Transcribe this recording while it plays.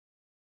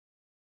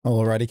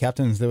Alrighty,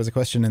 Captains, there was a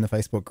question in the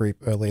Facebook group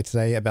earlier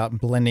today about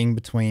blending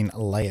between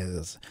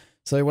layers.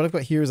 So what I've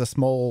got here is a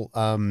small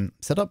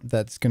setup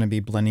that's going to be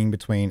blending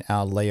between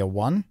our layer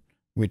 1,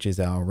 which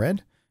is our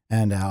red,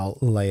 and our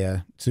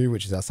layer 2,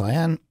 which is our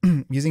cyan,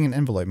 using an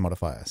envelope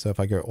modifier. So if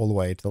I go all the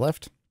way to the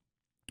left,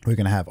 we're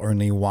going to have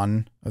only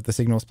one of the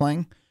signals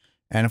playing.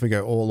 And if we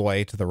go all the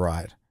way to the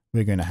right,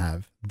 we're going to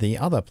have the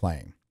other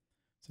playing.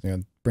 So I'm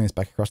going to bring this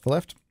back across the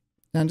left.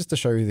 And just to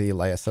show you the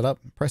layer setup,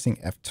 pressing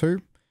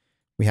F2,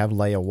 we have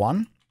layer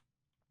 1.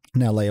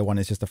 Now layer 1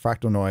 is just a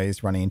fractal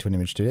noise running into an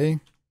image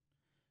 2D.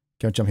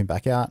 Jumping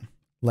back out.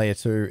 Layer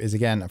 2 is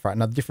again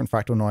another different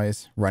fractal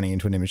noise running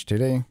into an image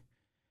 2D.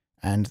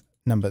 And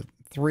number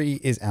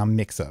 3 is our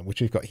mixer, which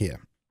we've got here.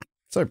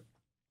 So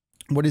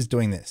what is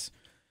doing this?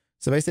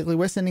 So basically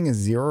we're sending a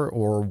 0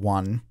 or a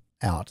 1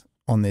 out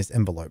on this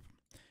envelope.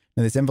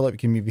 Now this envelope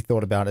can be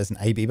thought about as an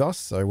A-B bus.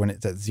 So when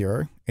it's at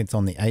 0, it's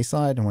on the A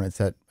side, and when it's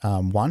at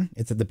 1,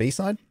 it's at the B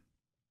side.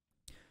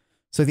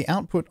 So the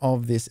output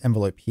of this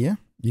envelope here,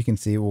 you can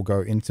see will go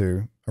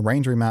into a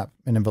range remap,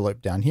 an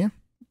envelope down here.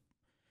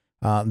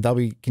 They'll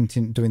be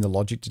doing the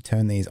logic to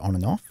turn these on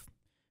and off.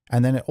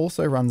 And then it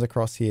also runs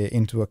across here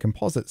into a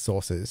composite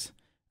sources.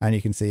 And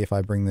you can see if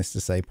I bring this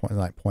to say point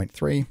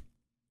 0.3,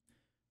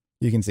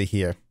 you can see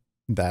here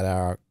that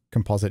our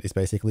composite is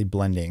basically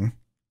blending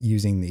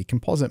using the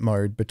composite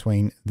mode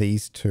between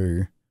these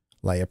two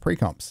layer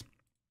precomps.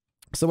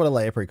 So what are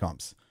layer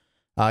precomps?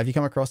 If you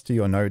come across to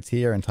your nodes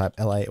here and type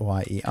layer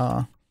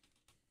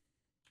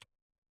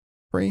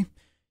pre,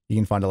 you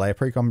can find a layer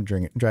precomp,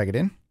 drag it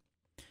in.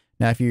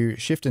 Now, if you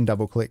shift and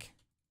double click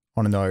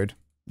on a node,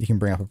 you can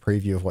bring up a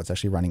preview of what's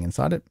actually running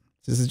inside it.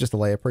 So this is just a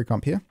layer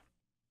precomp here.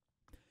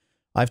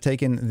 I've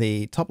taken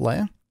the top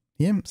layer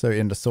here. So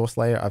in the source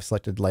layer, I've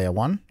selected layer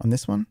 1 on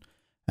this one,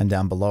 and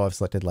down below I've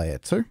selected layer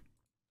 2.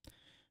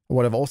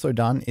 What I've also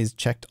done is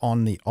checked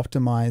on the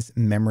optimize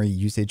memory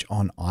usage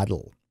on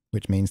idle,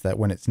 which means that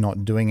when it's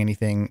not doing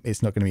anything,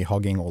 it's not going to be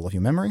hogging all of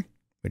your memory,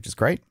 which is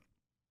great.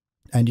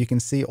 And you can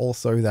see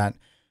also that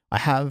I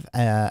have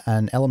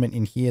an element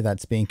in here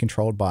that's being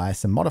controlled by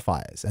some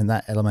modifiers, and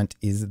that element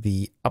is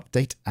the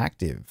update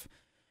active.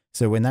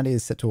 So when that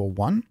is set to a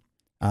 1,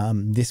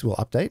 this will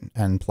update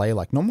and play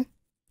like normal.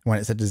 When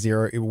it's set to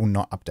 0, it will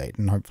not update,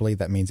 and hopefully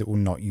that means it will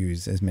not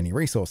use as many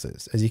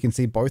resources. As you can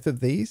see, both of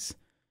these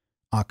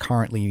are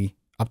currently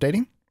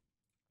updating.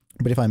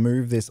 But if I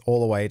move this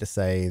all the way to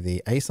say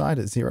the A side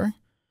at 0,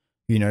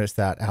 you notice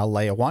that our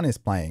layer 1 is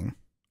playing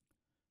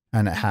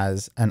and it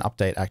has an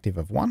update active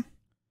of 1,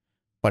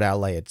 but our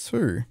layer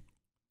 2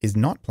 is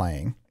not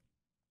playing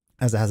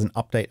as it has an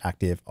update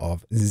active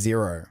of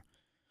 0.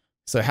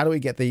 So how do we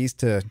get these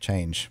to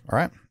change? All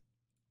right.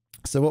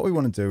 So what we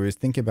want to do is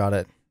think about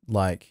it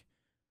like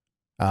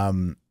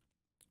an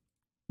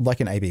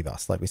A-B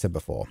bus, like we said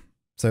before.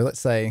 So let's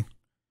say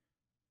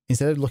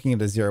instead of looking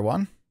at a 0,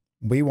 1,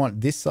 we want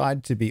this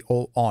side to be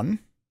all on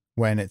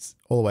when it's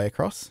all the way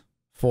across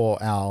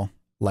for our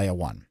layer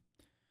 1.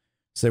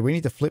 So we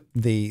need to flip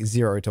the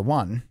 0 to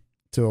 1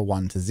 to a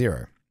 1 to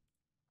 0.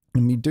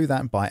 And we do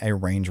that by a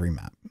range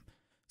remap.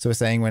 So we're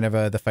saying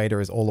whenever the fader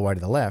is all the way to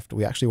the left,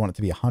 we actually want it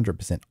to be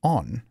 100%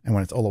 on. And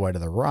when it's all the way to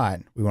the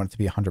right, we want it to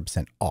be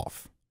 100%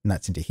 off. And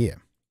that's into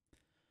here.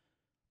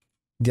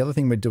 The other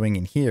thing we're doing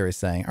in here is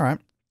saying, all right,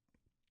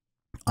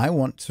 I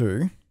want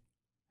to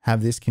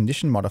have this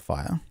condition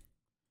modifier,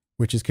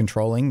 which is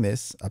controlling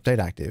this update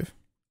active.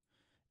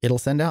 It'll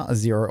send out a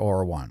 0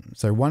 or a 1.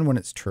 So 1 when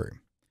it's true.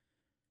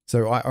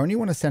 So I only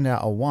want to send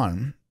out a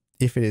 1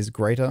 if it is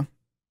greater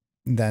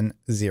than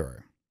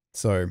 0.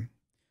 So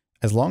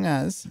as long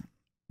as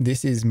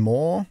this is as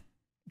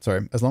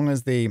long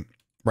as the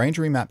range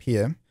remap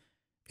here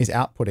is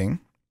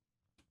outputting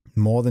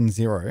more than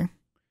 0,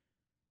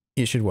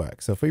 it should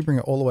work. So if we bring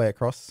it all the way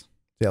across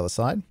the other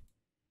side,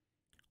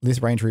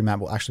 this range remap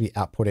will actually be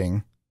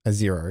outputting a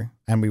 0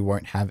 and we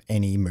won't have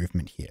any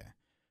movement here.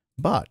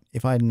 But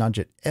if I nudge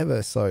it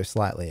ever so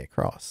slightly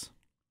across,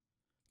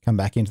 come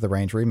back into the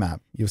range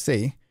remap, you'll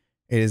see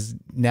it is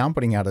now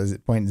putting out a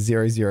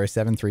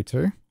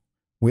 0.00732,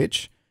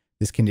 which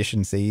this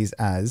condition sees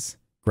as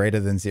greater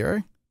than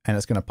 0, and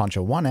it's going to punch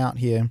a 1 out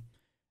here,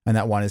 and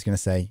that 1 is going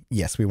to say,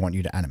 yes, we want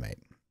you to animate.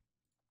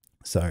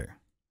 So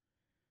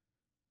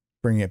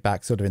bring it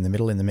back sort of in the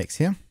middle in the mix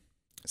here.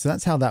 So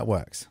that's how that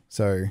works.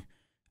 So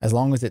as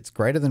long as it's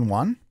greater than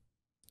 1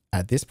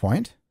 at this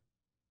point,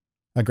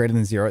 greater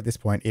than 0 at this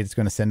point, it's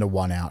going to send a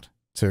 1 out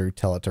to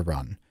tell it to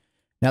run.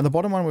 Now the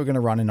bottom one, we're going to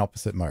run in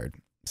opposite mode.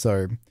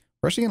 So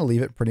we're actually going to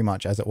leave it pretty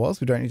much as it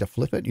was. We don't need to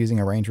flip it using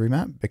a range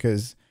remap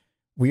because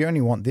we only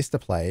want this to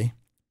play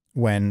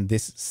when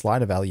this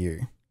slider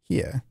value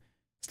here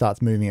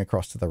starts moving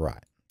across to the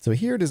right. So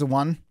here it is a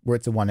 1 where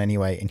it's a 1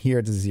 anyway, and here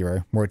it's a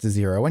 0 where it's a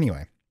 0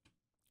 anyway.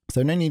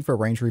 So no need for a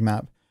range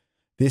remap.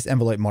 This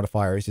envelope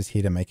modifier is just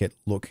here to make it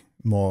look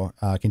more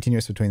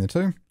continuous between the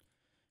two.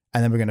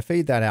 And then we're going to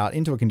feed that out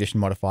into a condition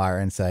modifier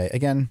and say,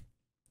 again,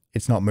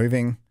 it's not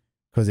moving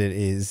because it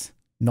is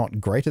not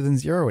greater than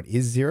 0, it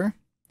is 0.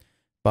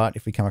 But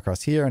if we come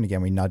across here, and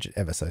again, we nudge it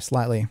ever so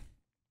slightly,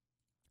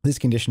 this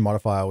condition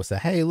modifier will say,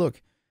 hey,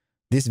 look,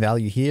 this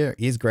value here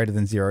is greater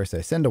than 0,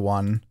 so send a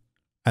 1,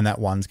 and that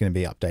 1's going to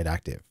be update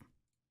active.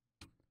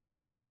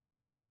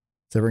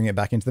 So bring it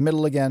back into the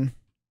middle again.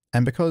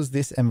 And because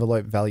this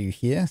envelope value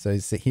here, so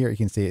here you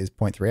can see it is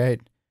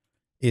 0.38,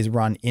 is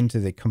run into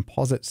the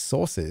composite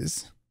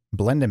sources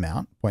blend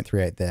amount,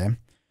 0.38 there,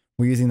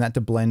 we're using that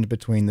to blend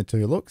between the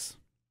two looks.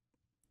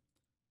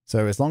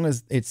 So as long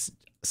as it's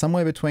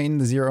somewhere between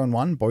the 0 and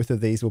 1, both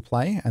of these will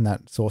play and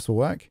that source will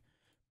work.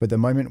 But the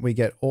moment we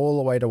get all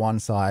the way to one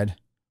side,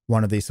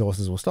 one of these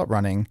sources will stop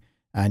running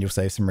and you'll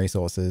save some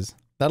resources.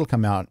 That'll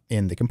come out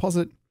in the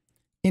composite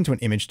into an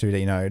image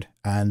 2D node,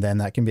 and then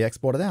that can be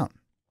exported out.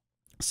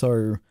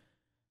 So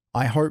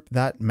I hope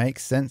that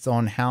makes sense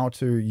on how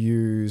to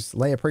use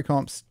layer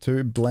precomps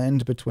to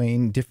blend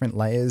between different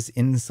layers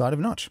inside of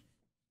Notch.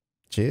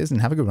 Cheers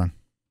and have a good one.